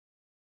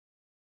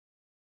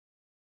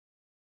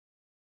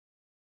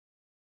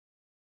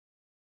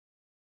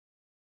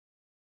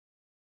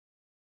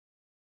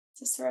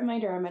Just a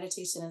reminder, our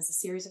meditation is a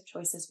series of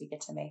choices we get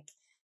to make.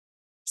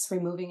 Just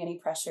removing any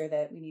pressure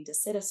that we need to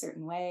sit a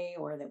certain way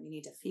or that we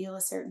need to feel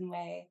a certain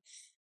way.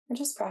 We're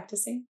just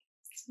practicing.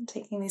 So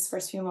taking these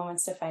first few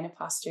moments to find a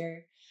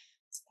posture.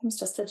 Sometimes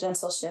just a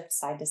gentle shift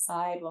side to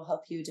side will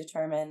help you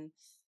determine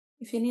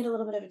if you need a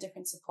little bit of a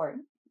different support.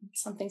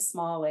 Something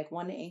small like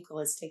one ankle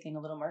is taking a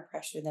little more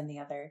pressure than the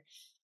other.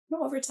 And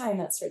over time,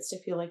 that starts to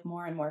feel like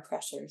more and more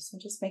pressure. So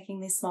just making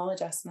these small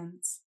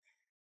adjustments.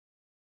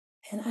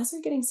 And as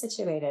we're getting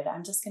situated,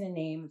 I'm just going to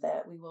name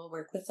that we will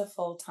work with the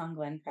full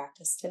Tonglen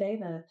practice today.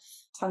 The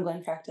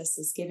Tonglen practice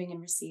is giving and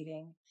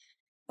receiving.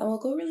 And we'll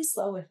go really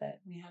slow with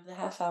it. We have the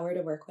half hour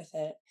to work with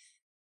it.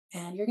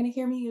 And you're going to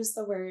hear me use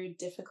the word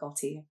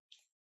difficulty.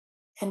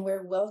 And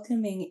we're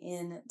welcoming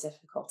in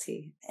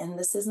difficulty. And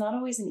this is not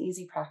always an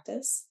easy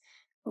practice,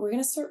 but we're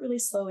going to start really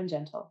slow and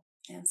gentle.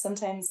 And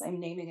sometimes I'm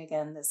naming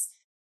again this,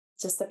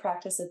 just the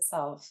practice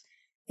itself.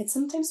 It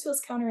sometimes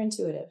feels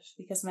counterintuitive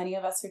because many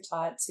of us are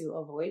taught to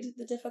avoid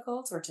the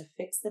difficult or to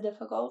fix the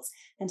difficult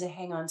and to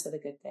hang on to the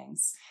good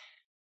things.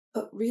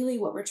 But really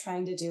what we're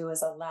trying to do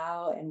is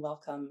allow and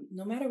welcome,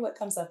 no matter what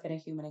comes up in a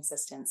human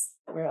existence,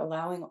 we're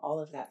allowing all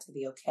of that to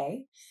be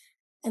okay.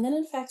 And then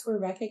in fact, we're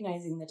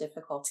recognizing the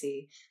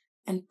difficulty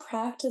and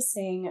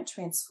practicing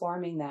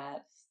transforming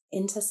that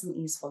into some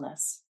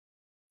easefulness.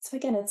 So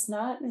again, it's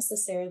not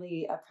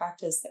necessarily a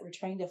practice that we're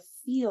trying to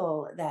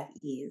feel that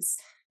ease.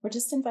 We're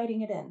just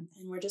inviting it in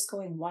and we're just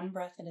going one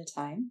breath at a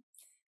time.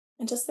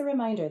 And just the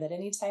reminder that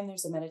anytime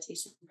there's a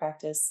meditation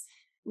practice,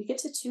 we get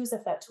to choose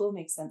if that tool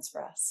makes sense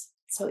for us.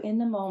 So in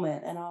the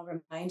moment, and I'll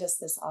remind us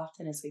this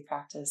often as we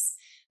practice,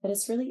 that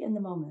it's really in the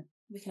moment.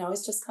 We can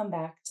always just come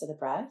back to the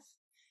breath.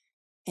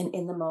 And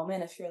in the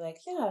moment, if you're like,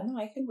 yeah, no,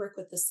 I can work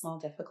with this small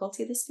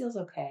difficulty, this feels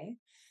okay.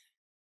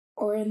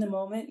 Or in the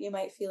moment, you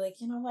might feel like,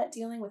 you know what,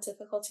 dealing with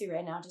difficulty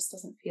right now just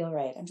doesn't feel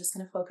right. I'm just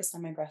going to focus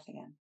on my breath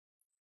again.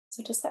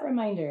 So just that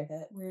reminder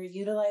that we're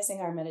utilizing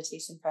our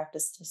meditation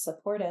practice to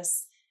support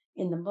us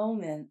in the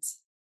moment,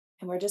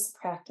 and we're just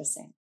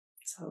practicing.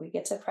 So we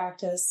get to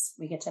practice,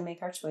 we get to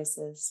make our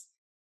choices.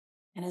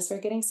 And as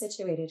we're getting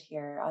situated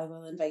here, I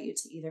will invite you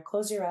to either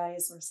close your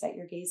eyes or set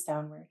your gaze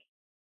downward.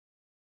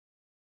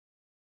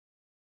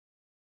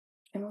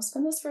 And we'll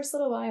spend this first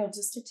little while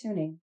just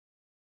attuning.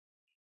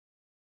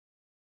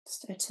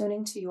 Just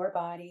attuning to your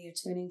body,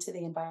 attuning to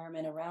the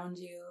environment around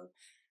you,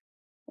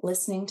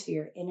 listening to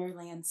your inner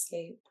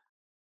landscape.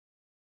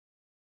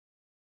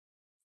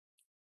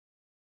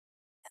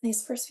 And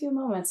these first few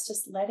moments,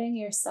 just letting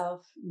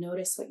yourself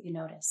notice what you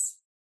notice.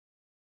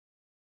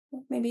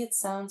 Maybe it's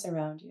sounds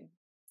around you.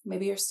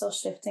 Maybe you're still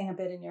shifting a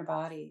bit in your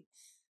body,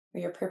 or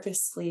you're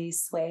purposefully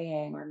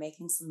swaying or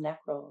making some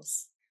neck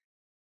rolls.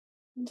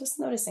 And just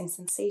noticing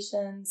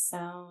sensation,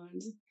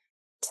 sound,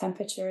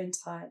 temperature, and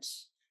touch.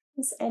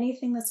 It's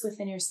anything that's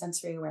within your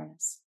sensory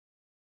awareness.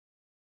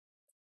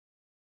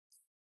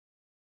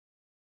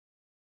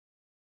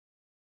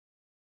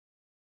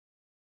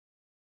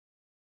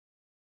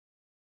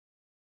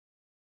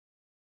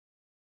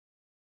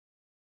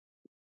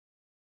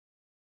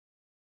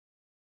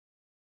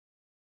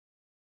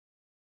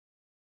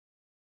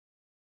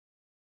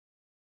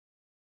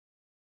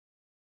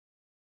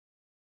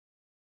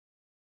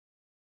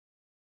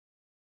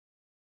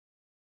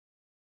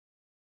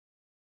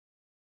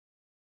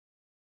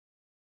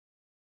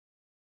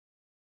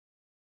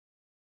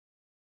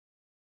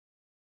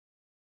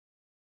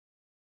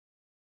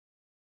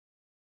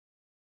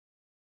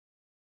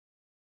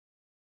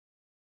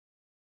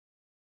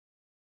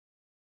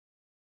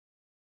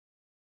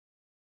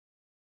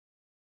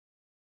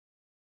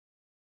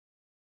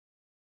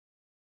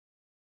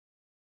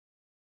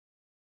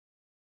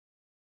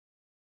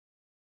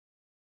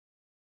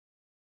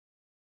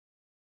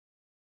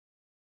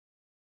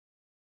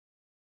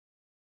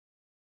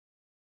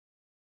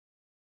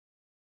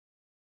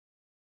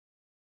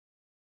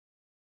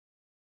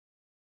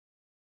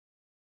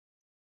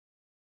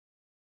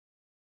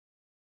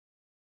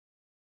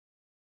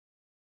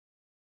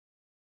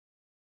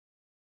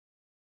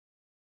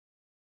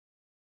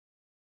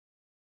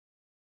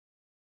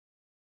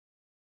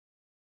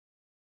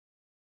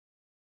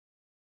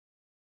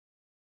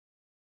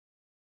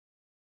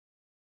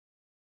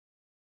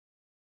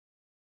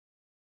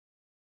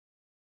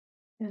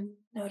 And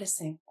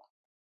noticing,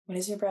 what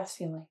does your breath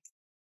feel like?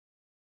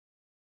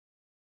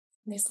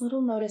 And these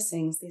little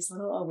noticings, these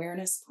little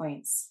awareness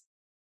points,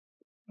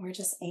 we're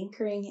just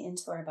anchoring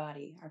into our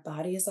body. Our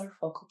body is our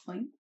focal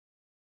point.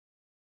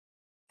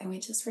 And we're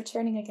just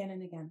returning again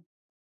and again.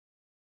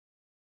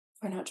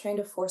 We're not trying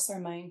to force our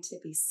mind to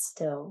be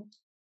still.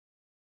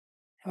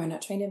 And we're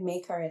not trying to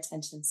make our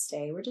attention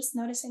stay. We're just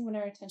noticing when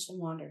our attention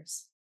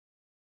wanders.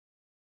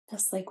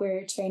 Just like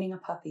we're training a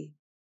puppy.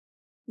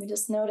 We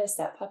just notice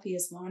that puppy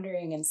is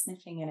wandering and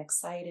sniffing and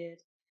excited.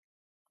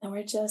 And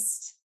we're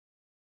just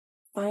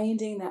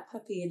finding that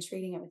puppy and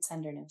treating it with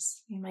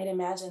tenderness. You might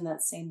imagine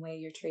that same way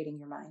you're treating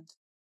your mind.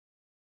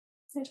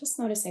 You're just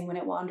noticing when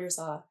it wanders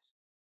off.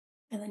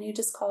 And then you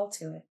just call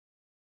to it.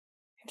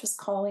 You're just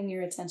calling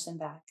your attention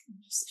back.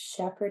 Just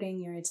shepherding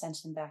your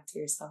attention back to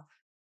yourself.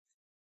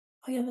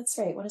 Oh, yeah, that's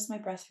right. What does my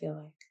breath feel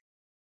like?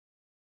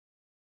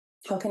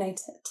 How can I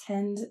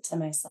tend to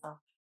myself?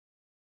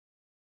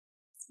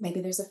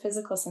 Maybe there's a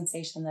physical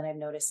sensation that I'm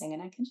noticing,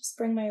 and I can just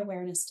bring my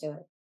awareness to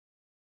it.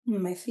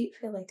 My feet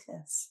feel like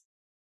this.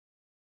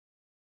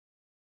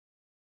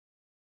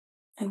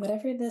 And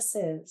whatever this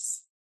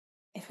is,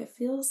 if it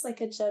feels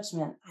like a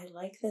judgment, I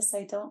like this,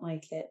 I don't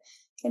like it,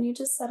 can you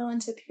just settle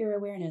into pure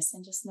awareness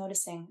and just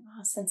noticing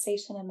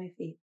sensation in my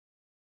feet,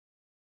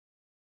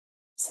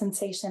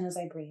 sensation as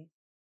I breathe,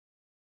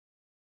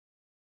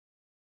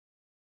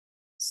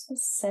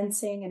 just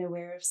sensing and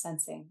aware of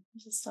sensing,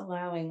 just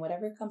allowing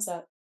whatever comes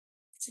up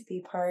to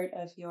be part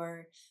of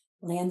your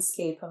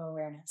landscape of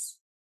awareness.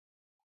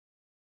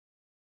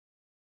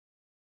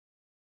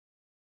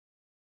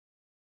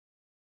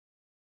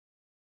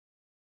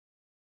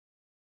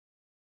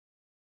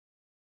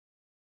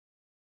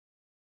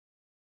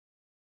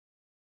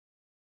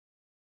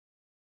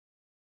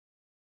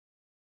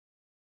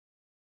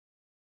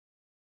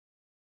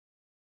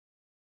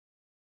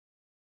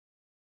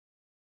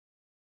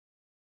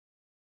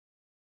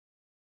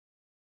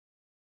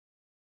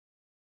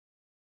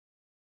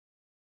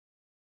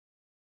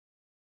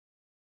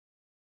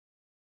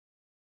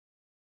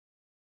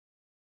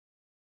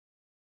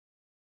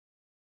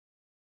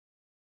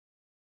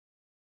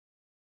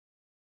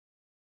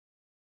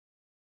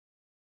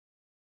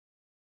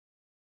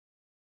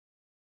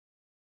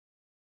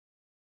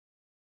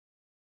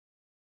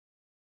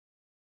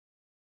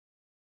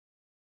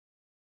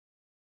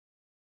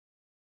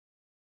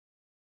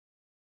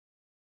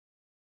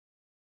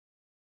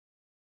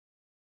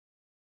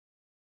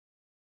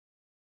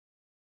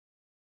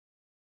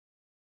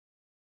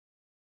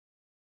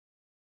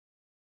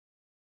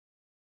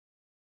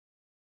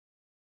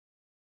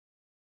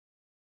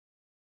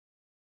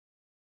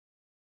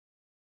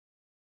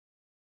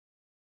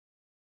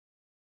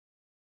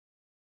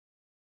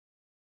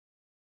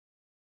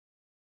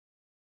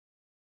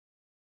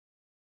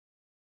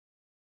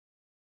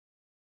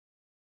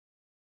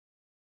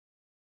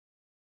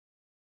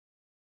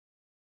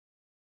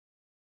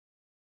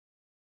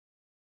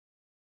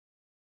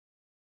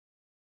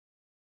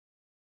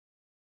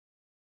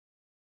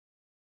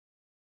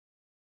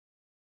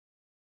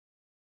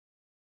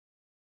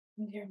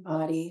 Your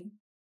body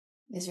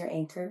is your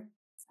anchor,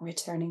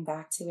 returning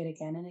back to it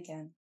again and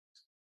again.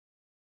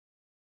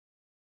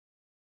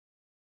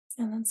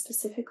 And then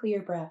specifically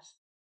your breath.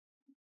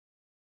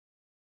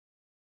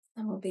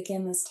 And we'll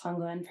begin this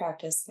Tonglen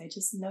practice by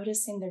just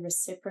noticing the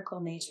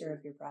reciprocal nature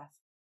of your breath.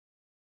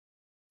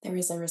 There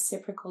is a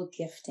reciprocal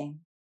gifting.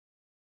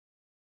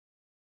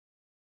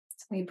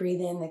 So we breathe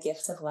in the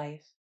gift of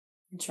life,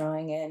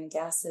 drawing in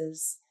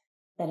gases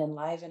that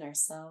enliven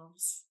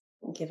ourselves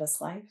and give us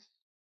life.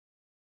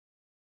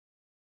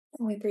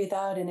 And we breathe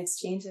out an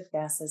exchange of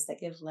gases that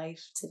give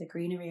life to the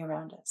greenery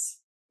around us.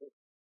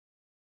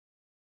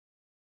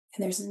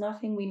 And there's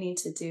nothing we need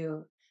to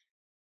do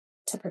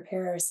to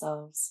prepare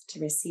ourselves to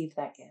receive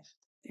that gift.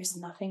 There's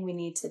nothing we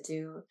need to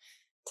do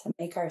to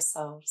make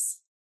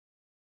ourselves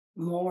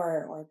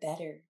more or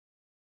better.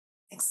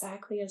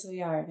 Exactly as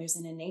we are, there's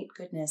an innate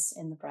goodness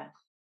in the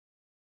breath.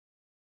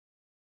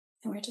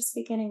 And we're just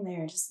beginning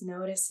there, just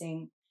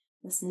noticing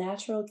this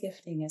natural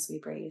gifting as we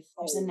breathe.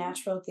 There's a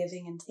natural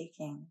giving and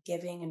taking,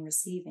 giving and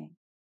receiving.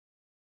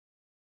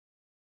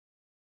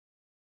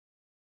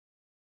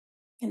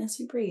 And as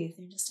you breathe,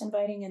 you're just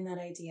inviting in that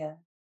idea.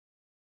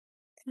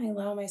 Can I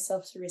allow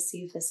myself to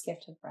receive this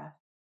gift of breath?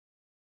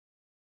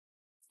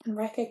 And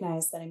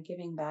recognize that I'm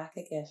giving back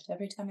a gift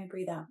every time I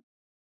breathe out.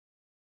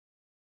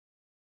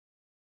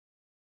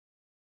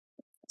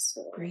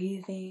 So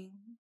breathing,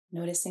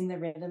 noticing the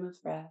rhythm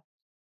of breath.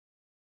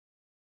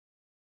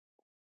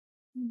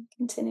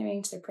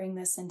 Continuing to bring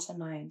this into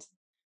mind.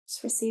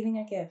 Just receiving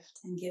a gift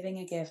and giving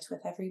a gift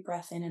with every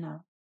breath in and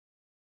out.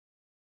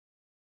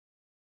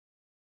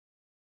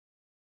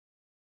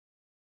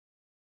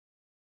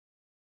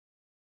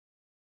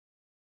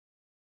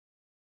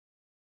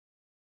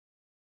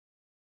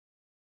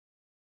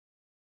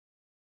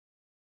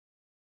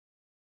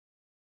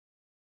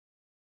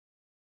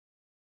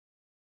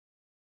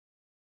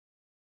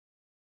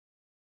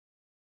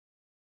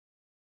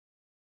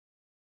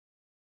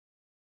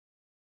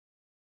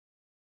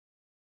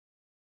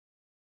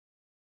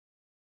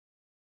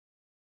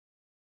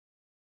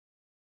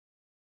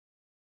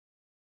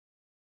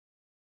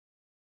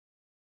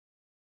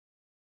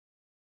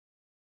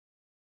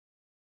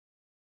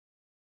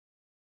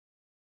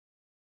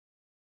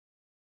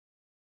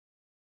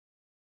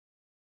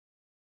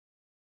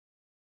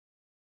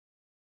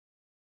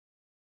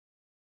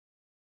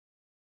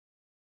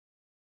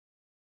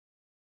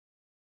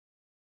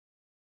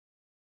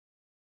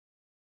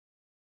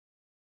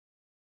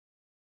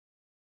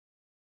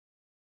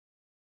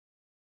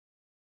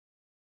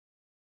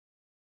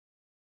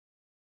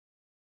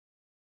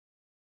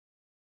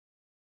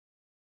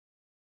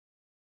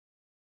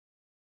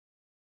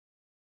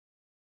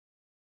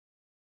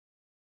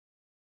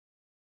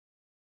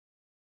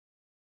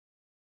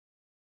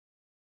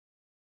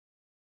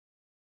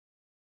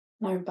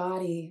 Our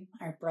body,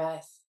 our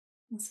breath,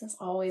 This is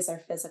always our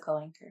physical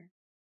anchor.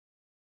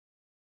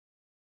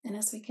 And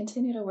as we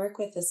continue to work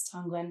with this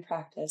Tonglen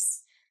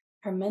practice,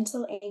 our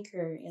mental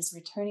anchor is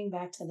returning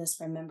back to this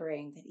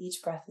remembering that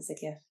each breath is a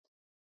gift.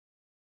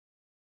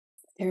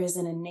 There is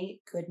an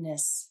innate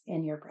goodness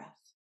in your breath.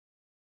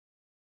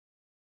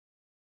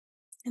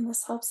 And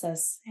this helps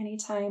us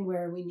anytime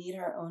where we need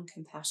our own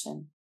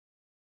compassion.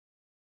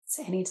 It's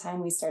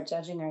anytime we start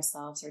judging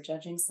ourselves or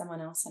judging someone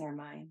else in our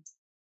mind.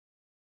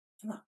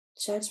 And the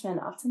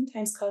judgment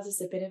oftentimes causes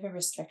a bit of a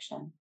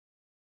restriction.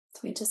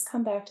 So we just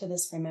come back to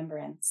this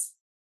remembrance.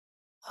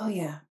 Oh,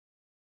 yeah,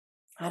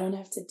 I don't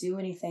have to do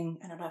anything.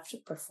 I don't have to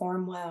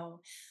perform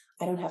well.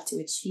 I don't have to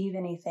achieve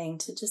anything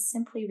to just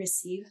simply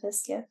receive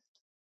this gift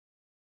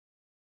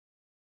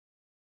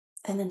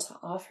and then to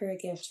offer a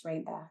gift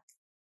right back.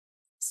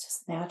 It's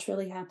just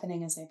naturally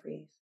happening as I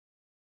breathe.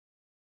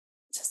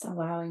 Just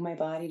allowing my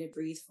body to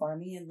breathe for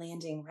me and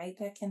landing right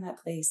back in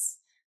that place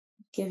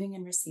of giving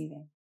and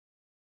receiving.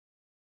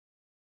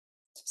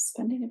 Just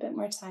spending a bit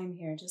more time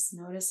here, just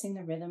noticing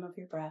the rhythm of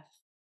your breath.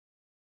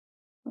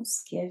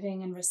 Just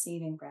giving and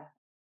receiving breath.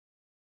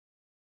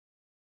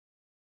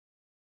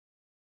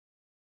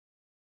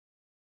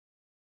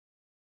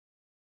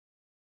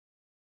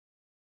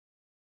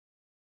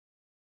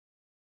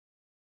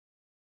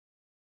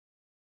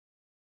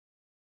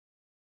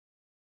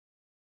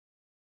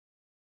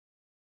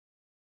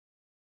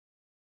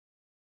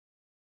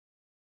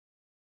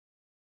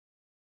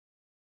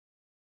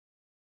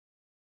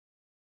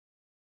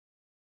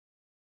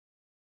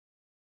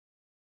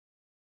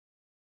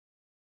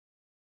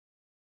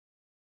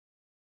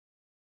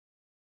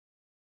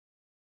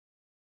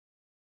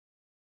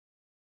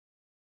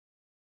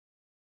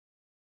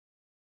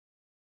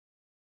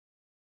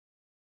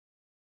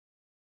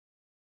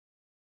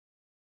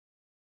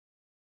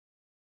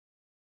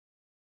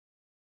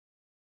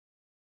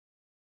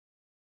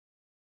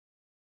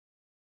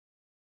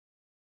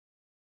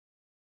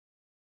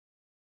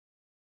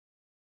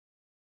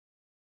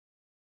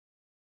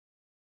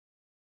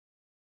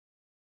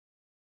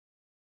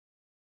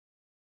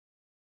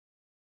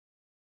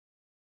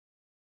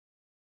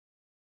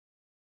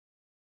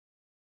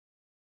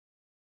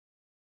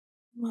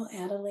 We'll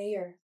add a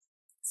layer.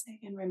 So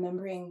again,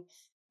 remembering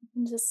you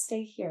can just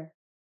stay here.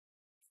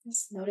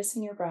 Just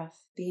noticing your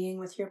breath, being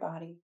with your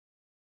body.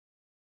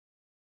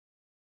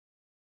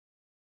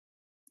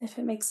 If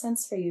it makes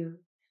sense for you,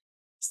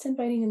 just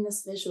inviting in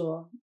this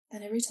visual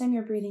that every time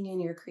you're breathing in,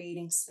 you're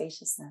creating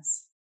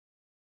spaciousness.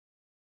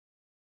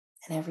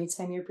 And every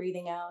time you're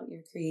breathing out,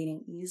 you're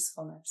creating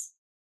easefulness.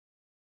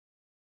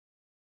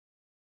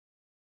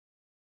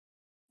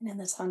 And in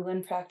the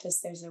Tonglen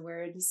practice, there's a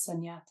word,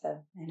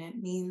 sunyata, and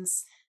it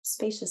means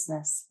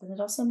spaciousness, but it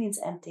also means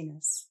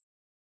emptiness.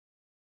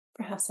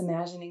 Perhaps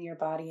imagining your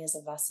body as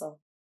a vessel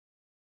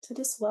to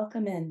just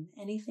welcome in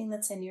anything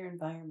that's in your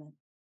environment.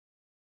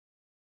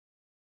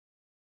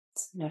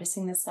 So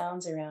noticing the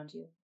sounds around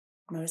you,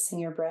 noticing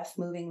your breath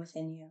moving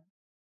within you,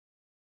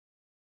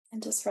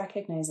 and just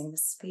recognizing the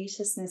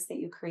spaciousness that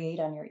you create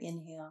on your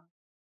inhale.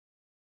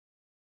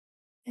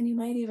 And you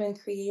might even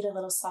create a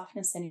little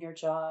softness in your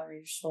jaw or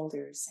your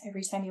shoulders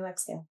every time you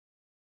exhale.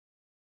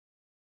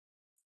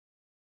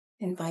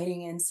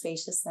 Inviting in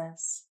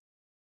spaciousness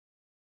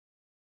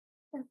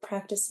and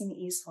practicing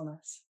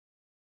easefulness.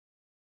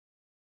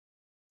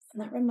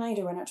 And that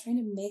reminder, we're not trying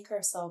to make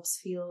ourselves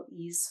feel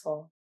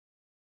easeful,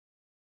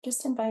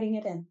 just inviting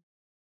it in,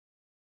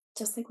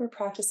 just like we're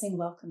practicing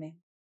welcoming.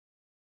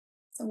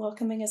 So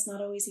welcoming is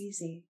not always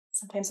easy.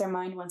 Sometimes our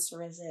mind wants to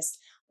resist.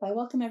 Well, I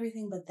welcome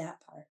everything but that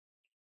part.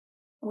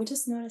 And we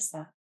just notice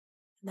that.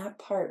 And that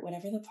part,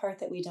 whatever the part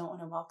that we don't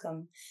want to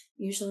welcome,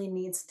 usually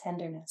needs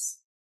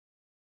tenderness.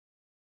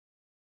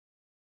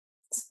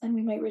 So then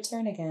we might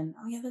return again.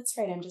 Oh yeah, that's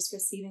right. I'm just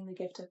receiving the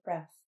gift of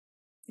breath.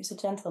 There's a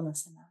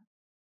gentleness in that.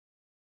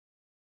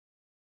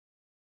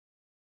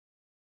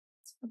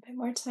 So a bit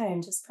more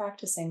time just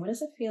practicing. What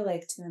does it feel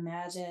like to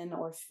imagine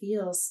or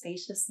feel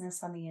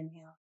spaciousness on the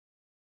inhale?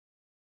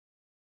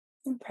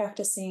 And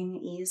practicing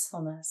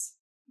easefulness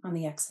on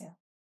the exhale.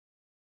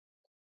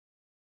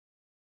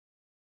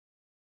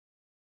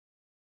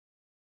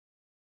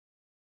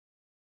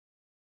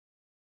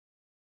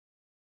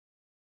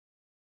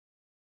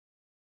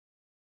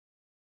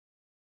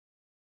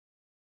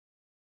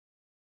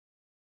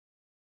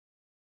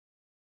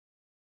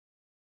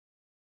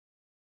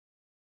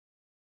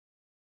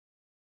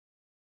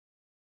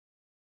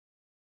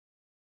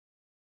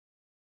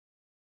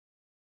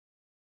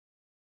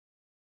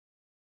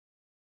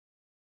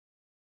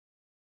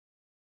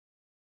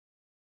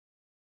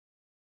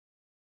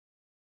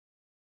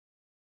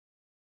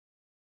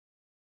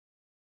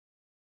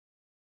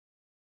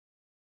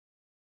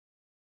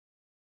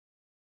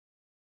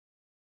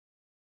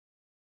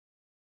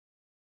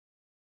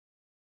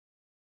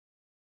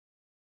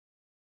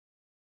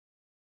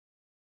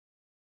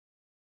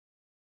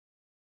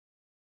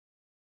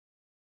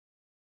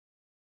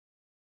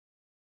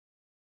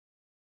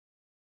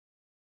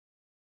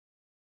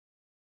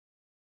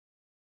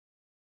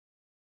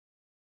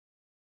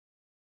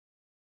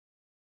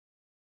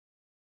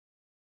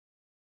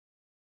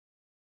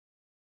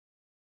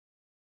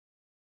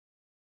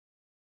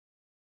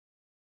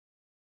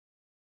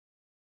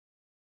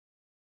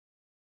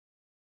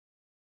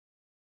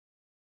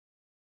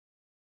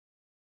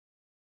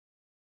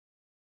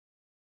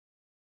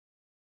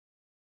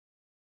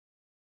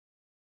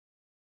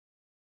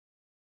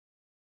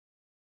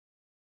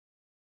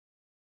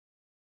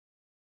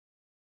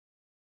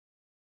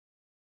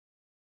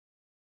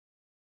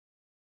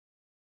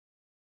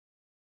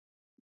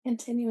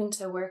 Continuing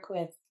to work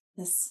with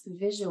this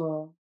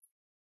visual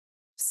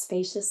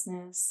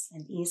spaciousness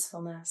and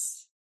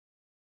easefulness,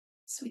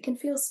 so we can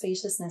feel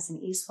spaciousness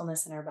and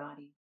easefulness in our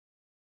body.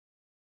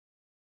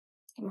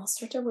 And we'll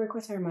start to work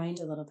with our mind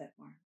a little bit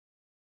more.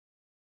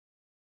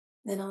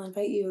 Then I'll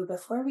invite you,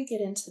 before we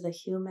get into the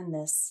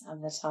humanness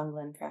of the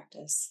Tonglen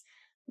practice,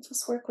 we'll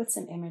just work with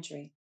some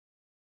imagery.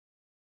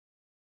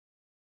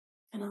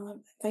 And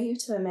I'll invite you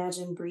to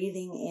imagine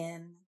breathing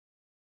in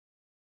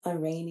a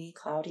rainy,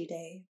 cloudy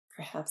day,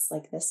 perhaps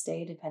like this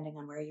day, depending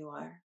on where you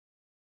are,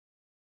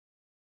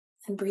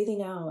 and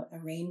breathing out a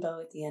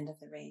rainbow at the end of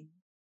the rain.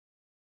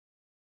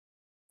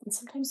 And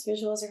sometimes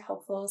visuals are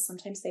helpful,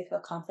 sometimes they feel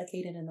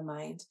complicated in the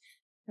mind.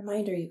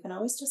 Reminder, you can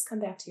always just come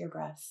back to your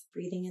breath,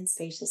 breathing in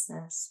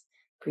spaciousness,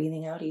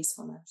 breathing out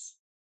easefulness,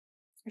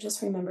 or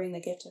just remembering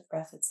the gift of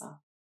breath itself.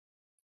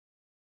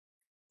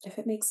 If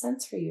it makes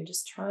sense for you,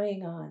 just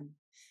trying on,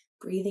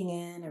 breathing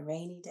in a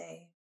rainy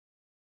day,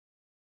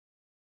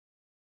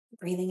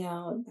 breathing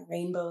out a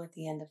rainbow at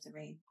the end of the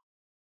rain.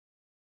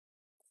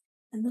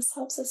 And this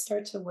helps us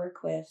start to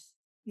work with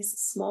these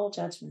small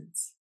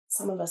judgments.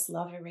 Some of us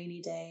love a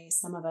rainy day.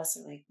 Some of us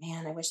are like,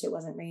 man, I wish it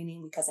wasn't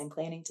raining because I'm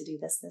planning to do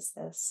this, this,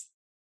 this.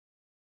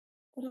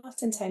 But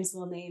oftentimes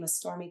we'll name a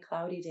stormy,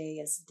 cloudy day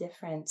as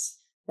different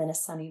than a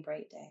sunny,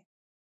 bright day.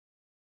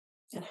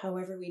 And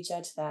however we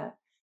judge that,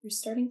 we're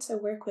starting to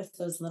work with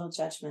those little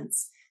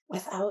judgments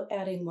without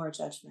adding more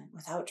judgment,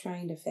 without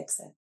trying to fix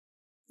it.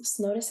 Just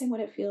noticing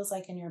what it feels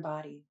like in your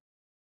body.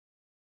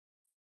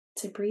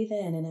 To breathe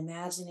in and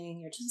imagining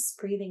you're just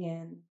breathing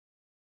in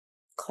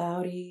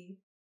cloudy,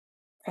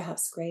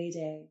 perhaps gray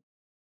day.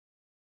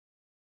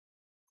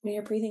 When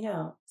you're breathing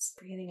out, just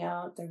breathing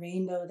out the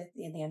rainbow at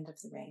the end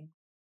of the rain.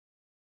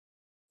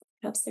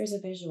 Perhaps there's a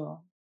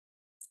visual,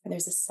 or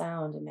there's a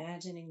sound,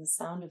 imagining the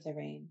sound of the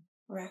rain,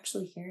 or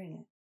actually hearing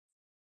it.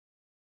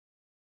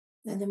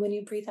 And then when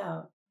you breathe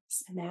out,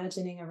 just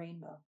imagining a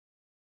rainbow,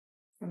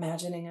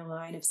 imagining a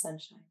line of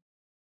sunshine.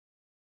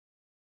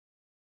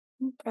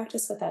 And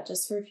practice with that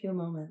just for a few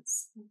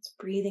moments. Just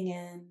breathing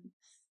in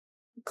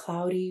a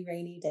cloudy,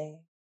 rainy day,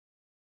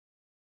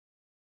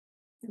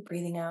 and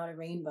breathing out a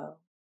rainbow,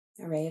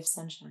 a ray of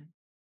sunshine.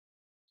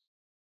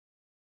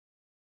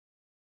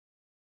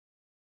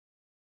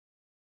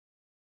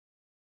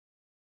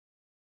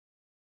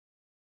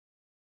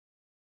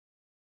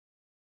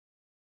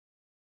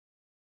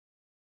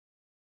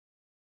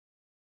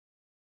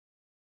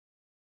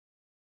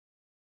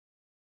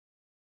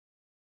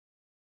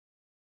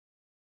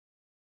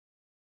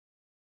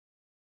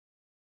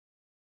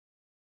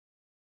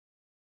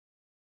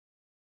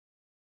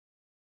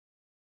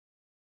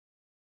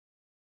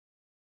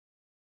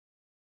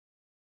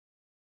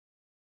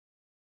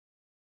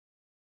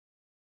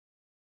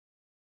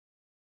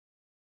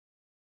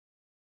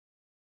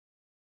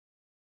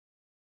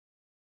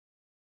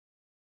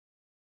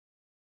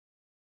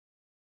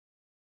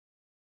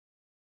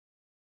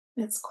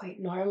 It's quite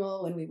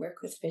normal when we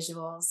work with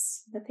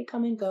visuals that they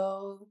come and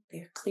go,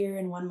 they're clear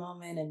in one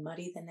moment and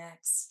muddy the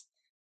next.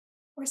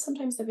 Or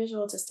sometimes the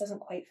visual just doesn't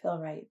quite feel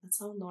right.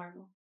 That's all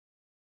normal.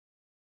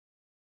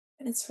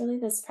 And it's really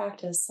this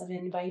practice of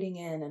inviting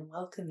in and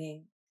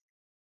welcoming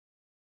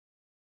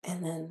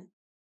and then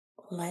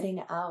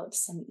letting out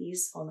some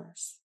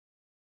easefulness.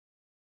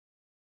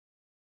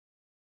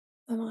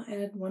 And I'll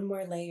add one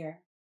more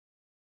layer.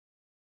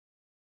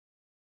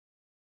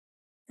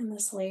 And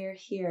this layer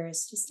here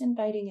is just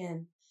inviting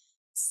in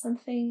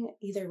something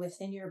either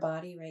within your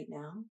body right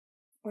now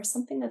or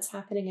something that's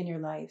happening in your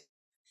life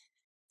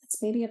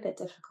that's maybe a bit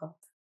difficult.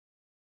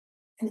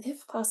 And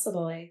if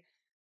possible, I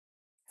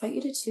invite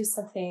you to choose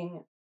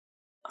something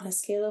on a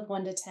scale of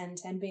 1 to 10,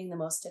 10 being the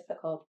most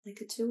difficult, like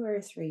a 2 or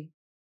a 3.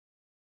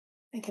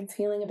 Like I'm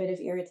feeling a bit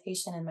of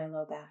irritation in my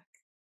low back.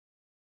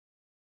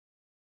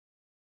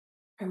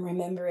 I'm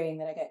remembering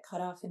that I got cut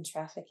off in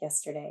traffic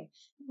yesterday.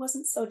 It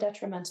wasn't so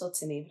detrimental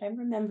to me, but I'm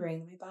remembering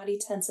that my body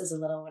tenses a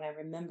little when I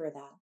remember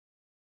that.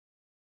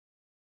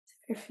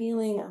 If you're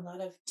feeling a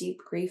lot of deep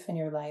grief in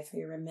your life, or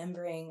you're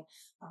remembering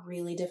a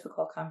really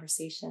difficult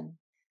conversation,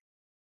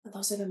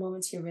 those are the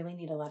moments you really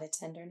need a lot of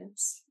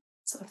tenderness.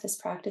 So if this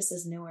practice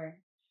is newer,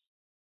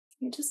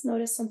 you just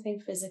notice something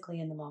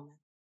physically in the moment.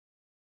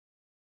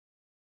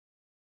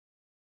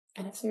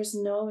 And if there's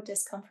no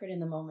discomfort in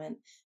the moment,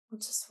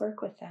 we'll just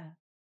work with that.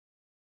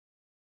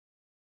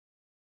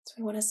 So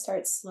we want to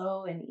start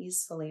slow and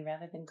easefully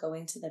rather than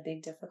going to the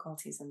big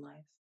difficulties in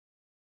life.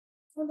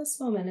 For this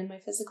moment in my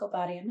physical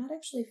body, I'm not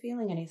actually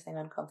feeling anything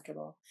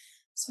uncomfortable.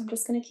 So I'm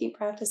just going to keep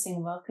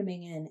practicing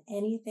welcoming in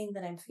anything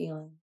that I'm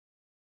feeling.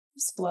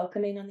 Just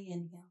welcoming on the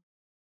inhale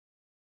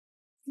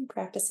and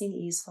practicing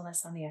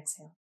easefulness on the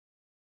exhale.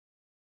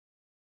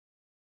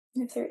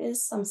 And if there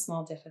is some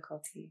small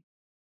difficulty,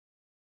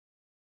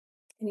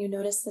 can you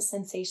notice the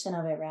sensation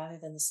of it rather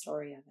than the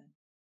story of it?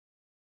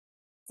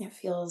 It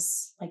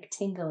feels like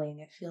tingling.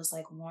 It feels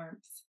like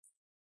warmth.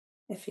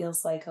 It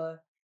feels like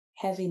a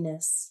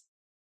heaviness.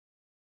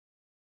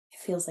 It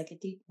feels like a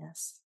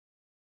deepness.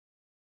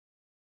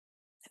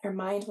 Our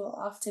mind will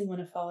often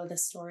want to follow the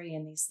story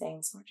in these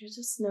things. We're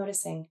just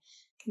noticing,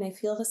 can I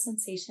feel the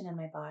sensation in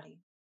my body?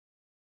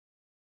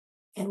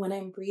 And when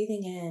I'm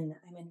breathing in,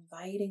 I'm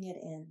inviting it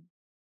in,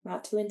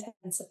 not to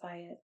intensify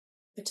it,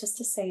 but just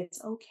to say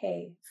it's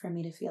okay for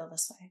me to feel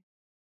this way.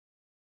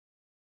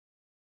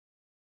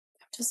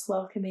 I'm just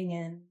welcoming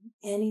in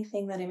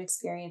anything that I'm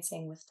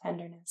experiencing with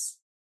tenderness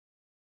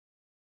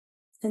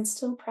and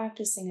still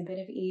practicing a bit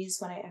of ease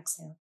when I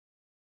exhale.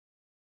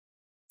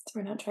 So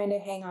we're not trying to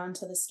hang on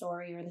to the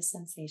story or the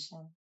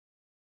sensation.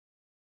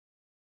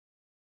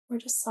 We're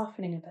just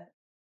softening a bit.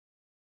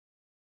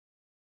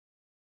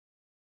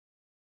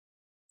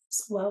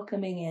 Just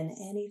welcoming in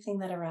anything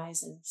that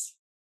arises.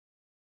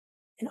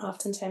 And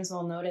oftentimes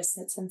we'll notice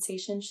that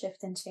sensations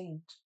shift and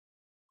change.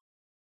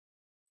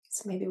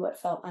 So maybe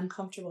what felt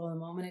uncomfortable a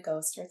moment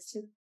ago starts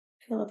to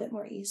feel a bit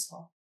more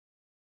easeful.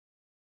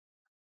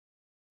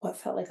 What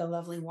felt like a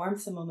lovely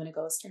warmth a moment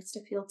ago starts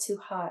to feel too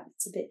hot.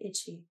 It's a bit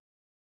itchy.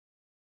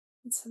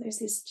 And so there's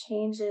these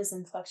changes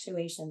and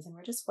fluctuations, and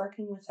we're just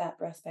working with that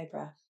breath by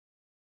breath.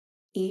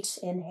 Each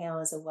inhale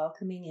is a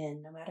welcoming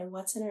in, no matter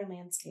what's in our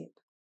landscape.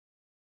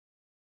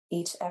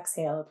 Each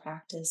exhale, a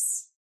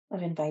practice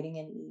of inviting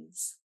in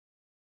ease.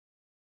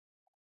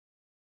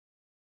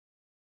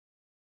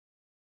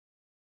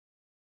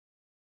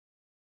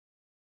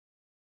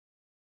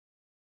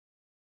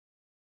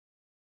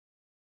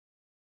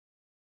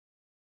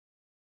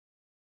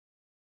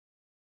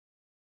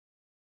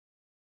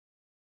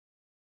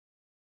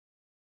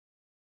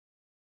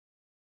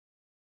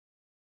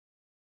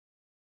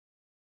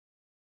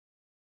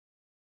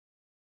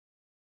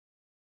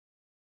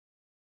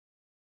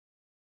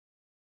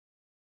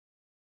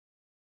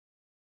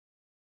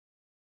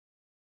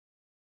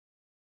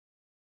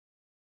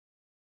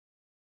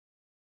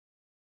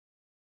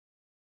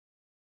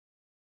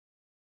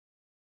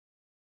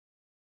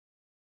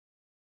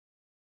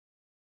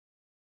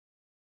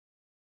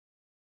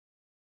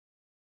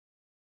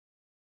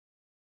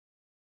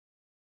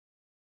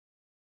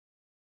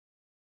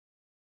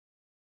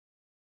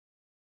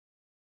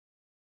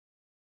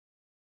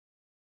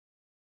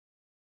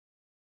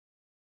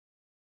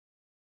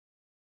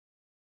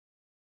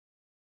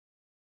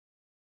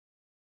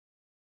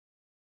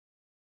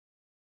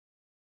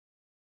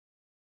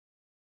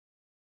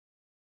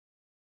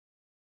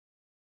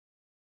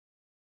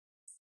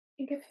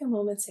 Take a few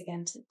moments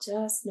again to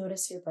just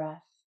notice your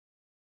breath.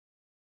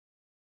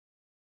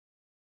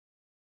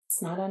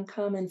 It's not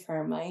uncommon for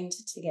our mind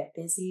to get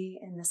busy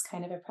in this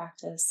kind of a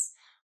practice,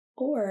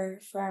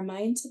 or for our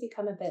mind to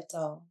become a bit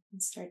dull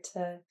and start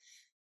to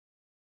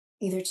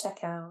either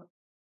check out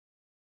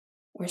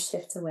or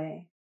shift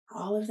away.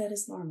 All of that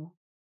is normal.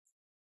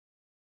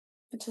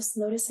 But just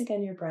notice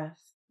again your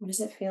breath. What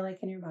does it feel like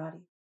in your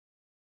body?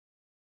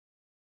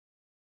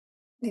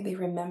 Maybe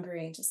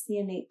remembering just the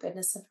innate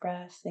goodness of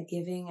breath, the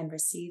giving and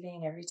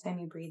receiving every time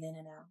you breathe in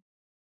and out.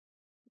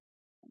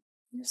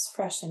 Just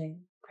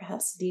freshening,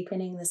 perhaps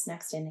deepening this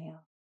next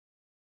inhale.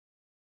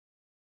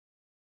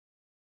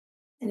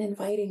 And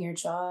inviting your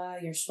jaw,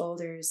 your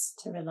shoulders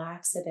to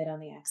relax a bit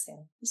on the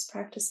exhale. Just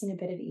practicing a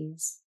bit of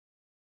ease.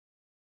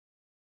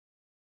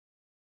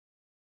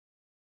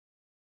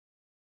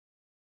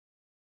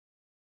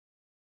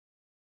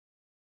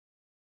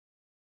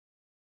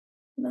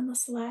 And then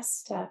this last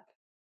step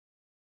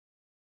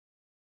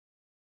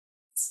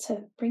is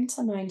to bring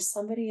to mind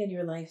somebody in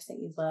your life that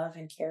you love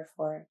and care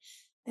for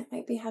that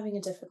might be having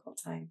a difficult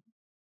time.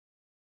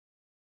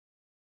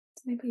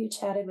 So maybe you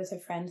chatted with a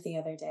friend the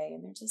other day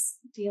and they're just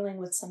dealing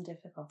with some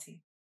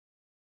difficulty.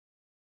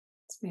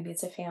 So maybe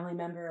it's a family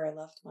member or a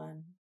loved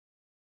one.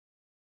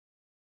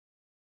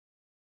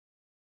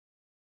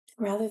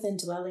 Rather than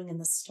dwelling in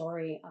the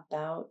story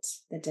about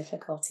the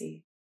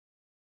difficulty,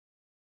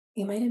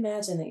 you might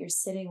imagine that you're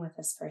sitting with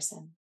this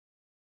person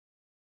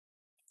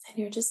and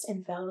you're just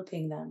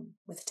enveloping them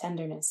with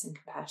tenderness and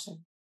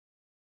compassion.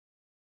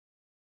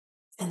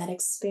 And that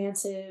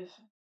expansive,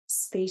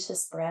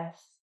 spacious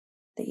breath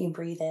that you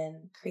breathe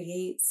in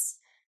creates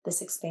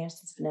this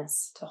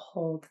expansiveness to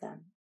hold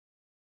them.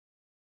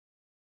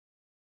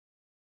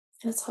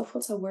 And it's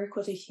helpful to work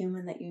with a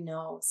human that you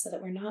know so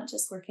that we're not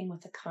just working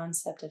with the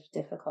concept of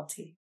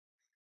difficulty.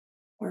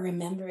 We're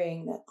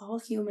remembering that all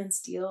humans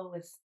deal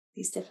with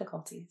these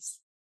difficulties.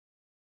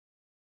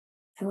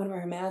 And when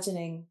we're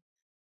imagining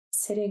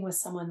sitting with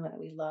someone that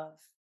we love,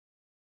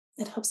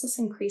 it helps us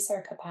increase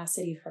our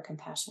capacity for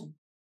compassion.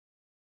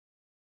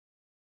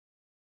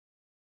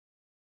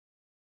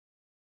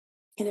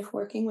 And if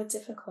working with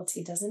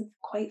difficulty doesn't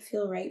quite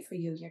feel right for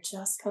you, you're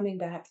just coming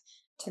back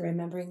to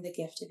remembering the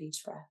gift of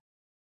each breath.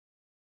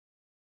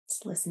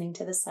 It's listening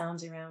to the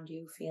sounds around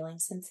you, feeling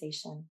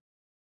sensation.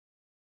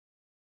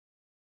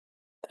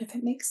 But if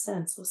it makes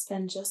sense, we'll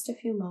spend just a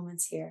few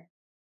moments here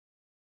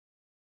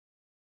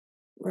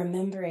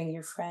remembering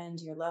your friend,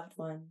 your loved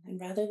one, and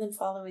rather than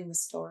following the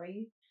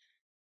story,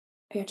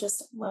 you're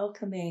just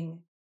welcoming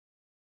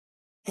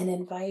and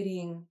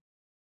inviting,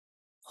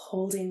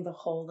 holding the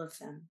whole of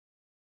them,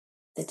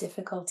 the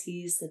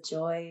difficulties, the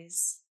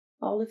joys,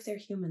 all of their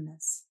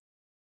humanness.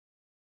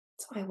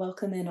 It's So I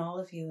welcome in all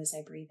of you as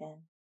I breathe in.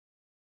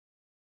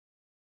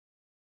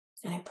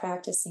 And I'm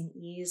practicing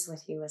ease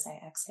with you as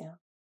I exhale.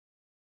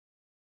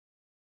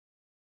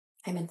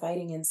 I'm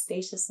inviting in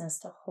spaciousness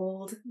to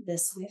hold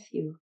this with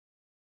you.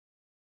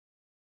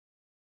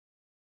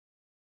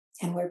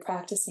 And we're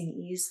practicing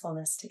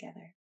easefulness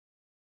together.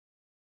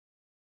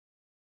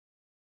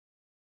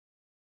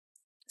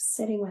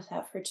 Sitting with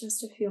that for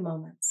just a few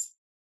moments.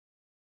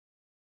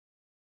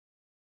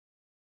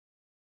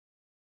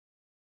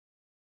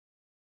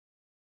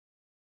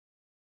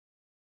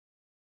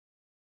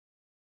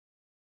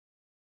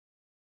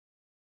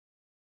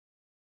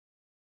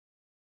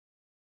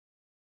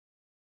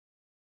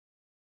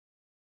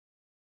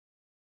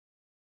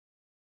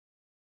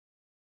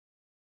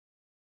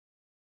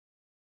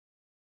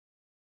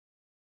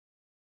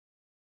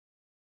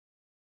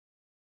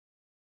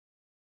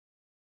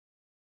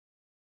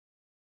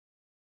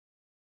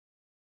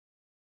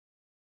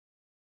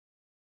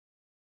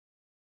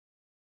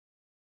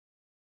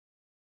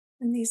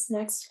 And these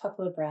next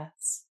couple of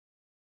breaths,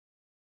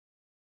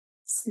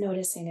 just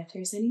noticing if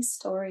there's any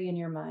story in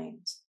your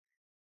mind,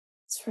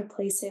 let's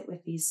replace it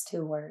with these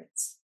two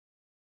words: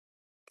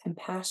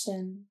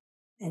 compassion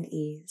and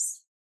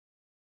ease.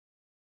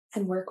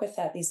 And work with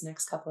that these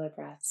next couple of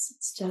breaths.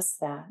 It's just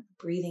that,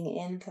 breathing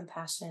in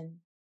compassion,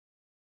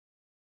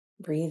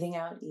 breathing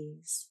out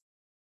ease.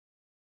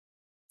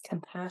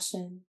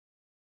 Compassion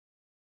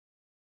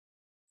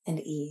and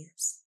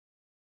ease.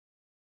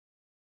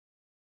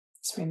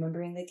 Just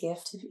remembering the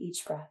gift of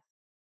each breath.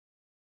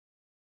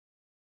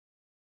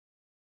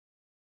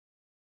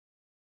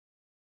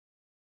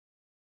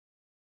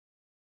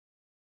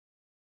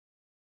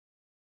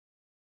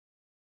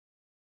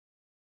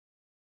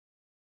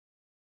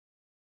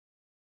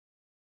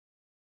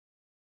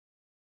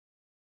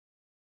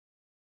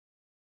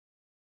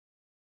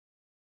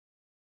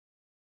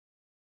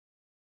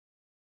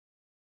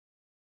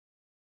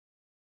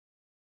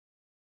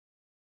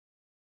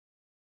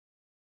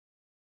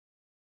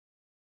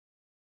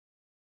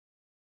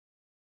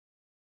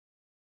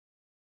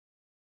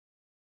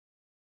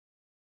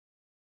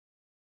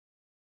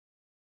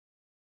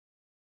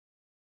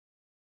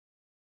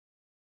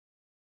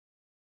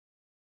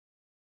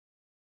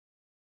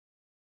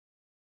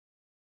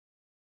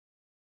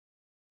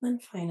 And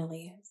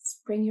finally,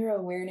 let's bring your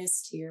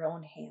awareness to your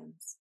own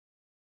hands.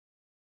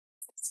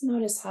 Let's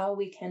notice how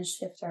we can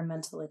shift our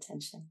mental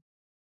attention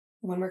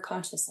when we're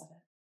conscious of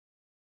it.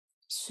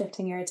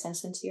 Shifting your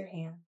attention to your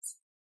hands.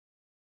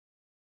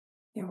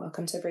 You're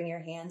welcome to bring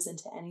your hands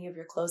into any of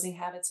your closing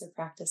habits or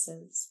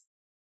practices.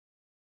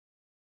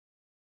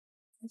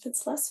 If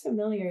it's less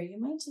familiar,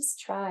 you might just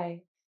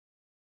try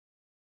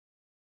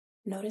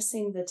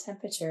noticing the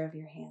temperature of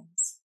your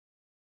hands,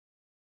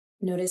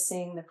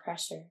 noticing the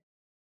pressure,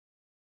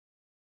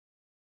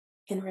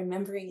 and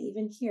remembering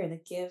even here the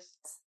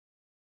gift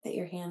that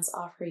your hands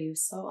offer you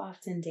so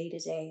often day to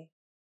day.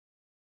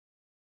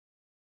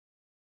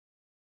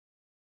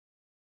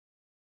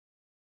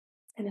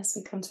 And as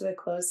we come to a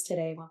close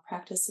today, we'll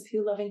practice a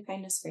few loving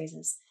kindness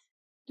phrases,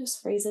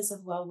 just phrases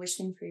of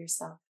well-wishing for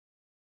yourself.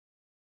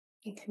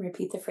 You can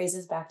repeat the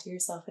phrases back to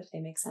yourself if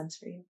they make sense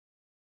for you.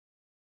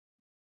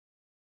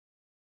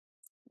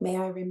 May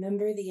I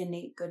remember the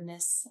innate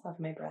goodness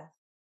of my breath.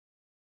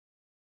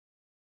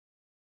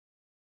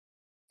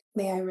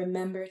 May I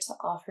remember to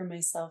offer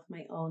myself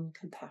my own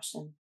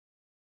compassion.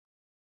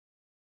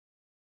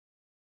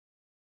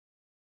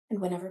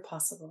 And whenever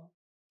possible,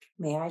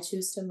 may I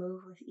choose to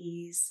move with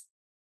ease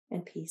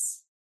and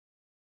peace.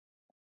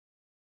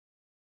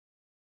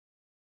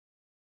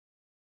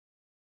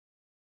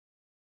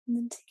 And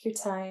then take your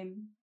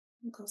time,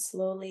 go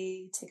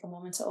slowly, take a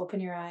moment to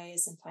open your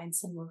eyes and find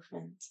some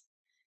movement.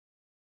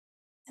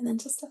 And then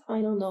just a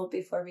final note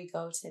before we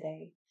go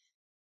today.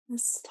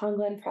 This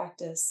Tonglen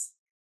practice,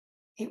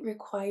 it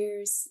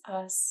requires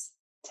us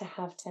to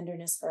have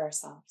tenderness for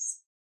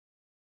ourselves.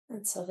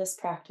 And so this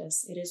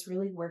practice, it is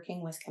really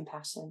working with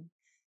compassion.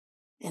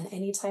 And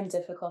anytime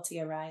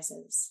difficulty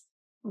arises,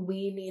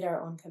 we need our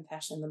own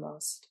compassion the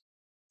most.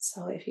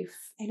 So if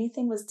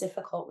anything was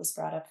difficult was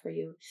brought up for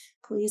you,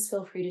 please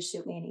feel free to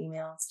shoot me an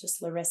email. It's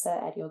just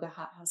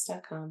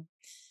larissa@yogahothouse.com.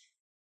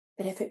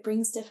 But if it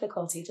brings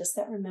difficulty, just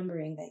that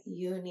remembering that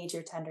you need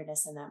your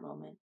tenderness in that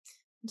moment.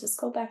 Just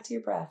go back to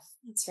your breath.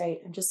 That's right.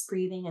 I'm just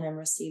breathing and I'm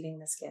receiving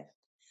this gift.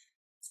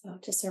 So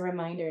just a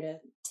reminder to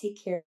take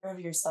care of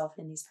yourself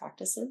in these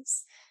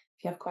practices.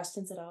 If you have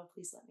questions at all,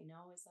 please let me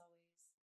know as always.